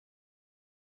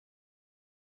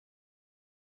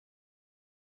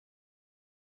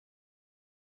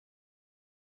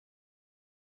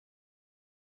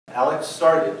Alex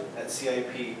started at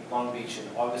CIP Long Beach in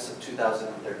August of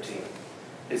 2013.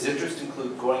 His interests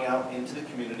include going out into the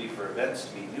community for events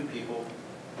to meet new people,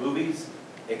 movies,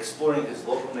 exploring his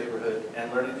local neighborhood,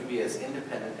 and learning to be as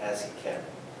independent as he can.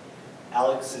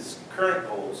 Alex's current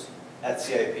goals at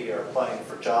CIP are applying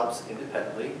for jobs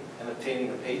independently and obtaining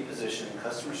a paid position in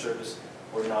customer service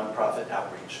or nonprofit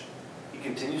outreach. He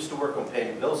continues to work on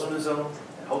paying bills on his own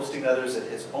and hosting others at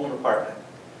his own apartment.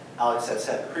 Alex has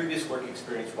had previous work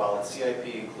experience while at CIP,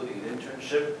 including an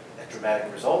internship at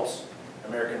Dramatic Results,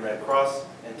 American Red Cross,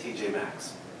 and TJ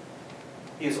Maxx.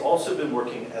 He has also been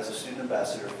working as a student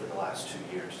ambassador for the last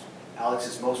 2 years. Alex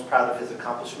is most proud of his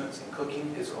accomplishments in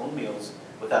cooking his own meals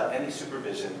without any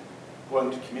supervision,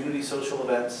 going to community social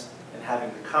events, and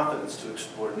having the confidence to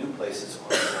explore new places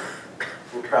on his own.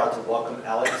 We're proud to welcome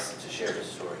Alex to share his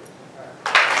story.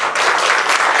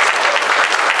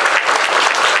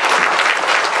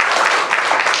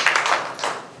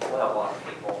 Well, a lot of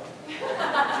people.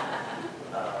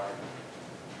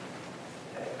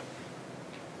 Okay.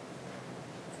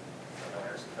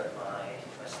 Where's to put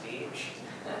my speech?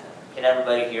 Can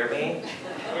everybody hear me?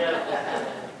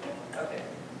 Yeah. Okay.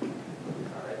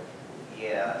 All right.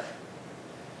 Yeah.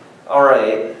 All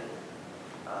right.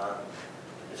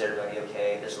 Is everybody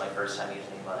okay? This is my first time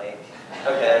using the mic.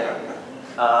 Okay.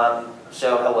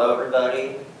 So hello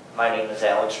everybody. My name is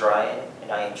Alex Ryan,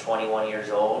 and I am 21 years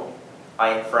old. I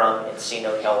am from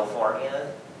Encino,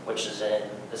 California, which is in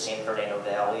the San Fernando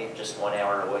Valley, just 1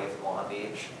 hour away from Long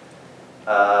Beach.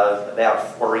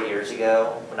 About 4 years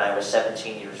ago, when I was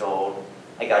 17 years old,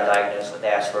 I got diagnosed with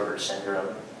Asperger's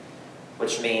syndrome,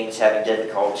 which means having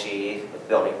difficulty with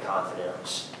building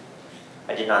confidence.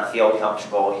 I did not feel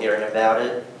comfortable hearing about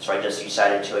it, so I just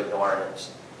decided to ignore it.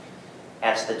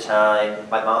 At the time,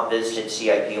 my mom visited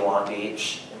CIP Long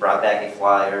Beach and brought back a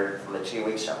flyer for the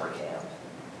 2-week summer camp.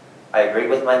 I agreed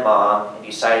with my mom and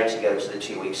decided to go to the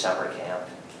 2-week summer camp.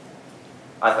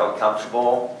 I felt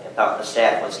comfortable and thought the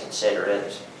staff was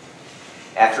considerate.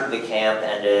 After the camp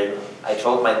ended, I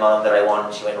told my mom that I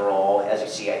wanted to enroll as a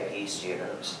CIP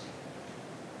student.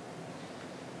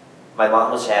 My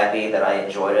mom was happy that I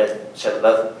enjoyed it, so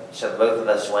both of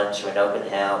us went to an open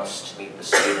house to meet the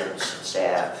students and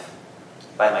staff.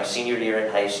 By my senior year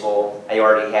in high school, I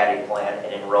already had a plan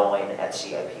in enrolling at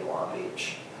CIP Long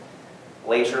Beach.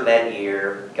 Later that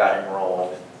year, got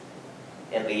enrolled.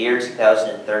 In the year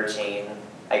 2013,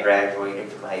 I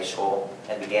graduated from high school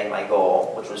and began my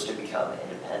goal, which was to become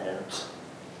independent.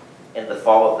 In the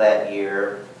fall of that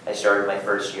year, I started my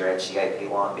first year at CIP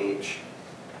Long Beach.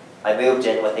 I moved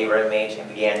in with a roommate and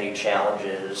began new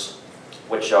challenges,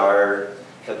 which are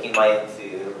cooking my own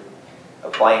food,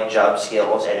 applying job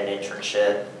skills at an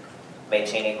internship,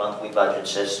 maintaining a monthly budget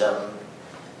system,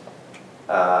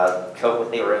 cope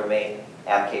with a roommate,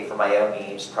 advocate for my own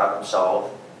needs, problem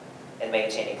solve, and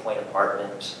maintain a clean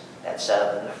apartment at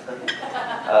 7.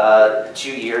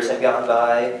 2 years have gone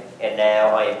by, and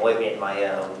now I am living in my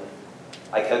own.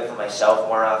 I cook for myself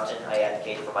more often, I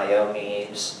advocate for my own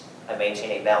needs, I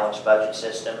maintain a balanced budget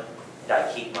system, and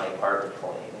I keep my apartment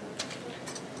clean.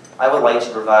 I would like to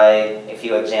provide a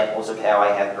few examples of how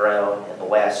I have grown in the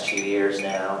last 2 years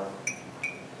now.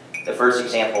 The first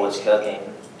example is cooking.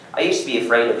 I used to be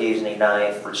afraid of using a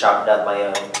knife for chopping up my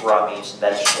own raw meats and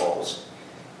vegetables.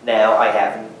 Now I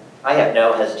have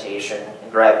no hesitation in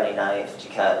grabbing a knife to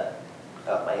cut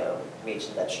up my own meats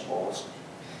and vegetables.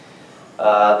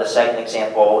 The second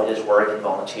example is work and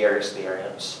volunteer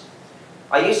experience.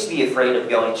 I used to be afraid of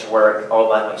going to work all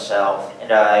by myself,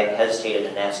 and I hesitated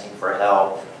in asking for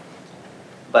help.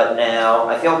 But now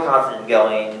I feel confident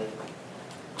going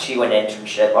to an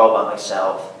internship all by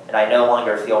myself, and I no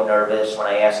longer feel nervous when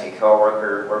I ask a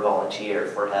coworker or volunteer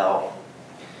for help.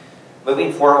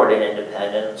 Moving forward in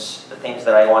independence, the things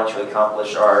that I want to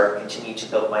accomplish are continue to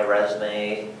build my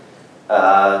resume,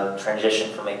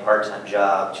 transition from a part-time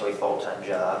job to a full-time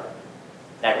job,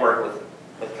 network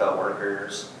with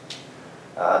coworkers,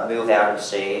 move out of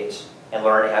state, and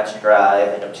learn how to drive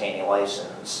and obtain a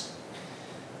license.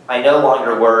 I no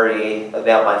longer worry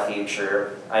about my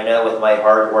future. I know with my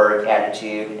hard work,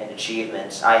 attitude, and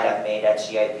achievements I have made at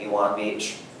CIP Long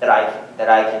Beach that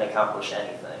I can accomplish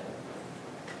anything.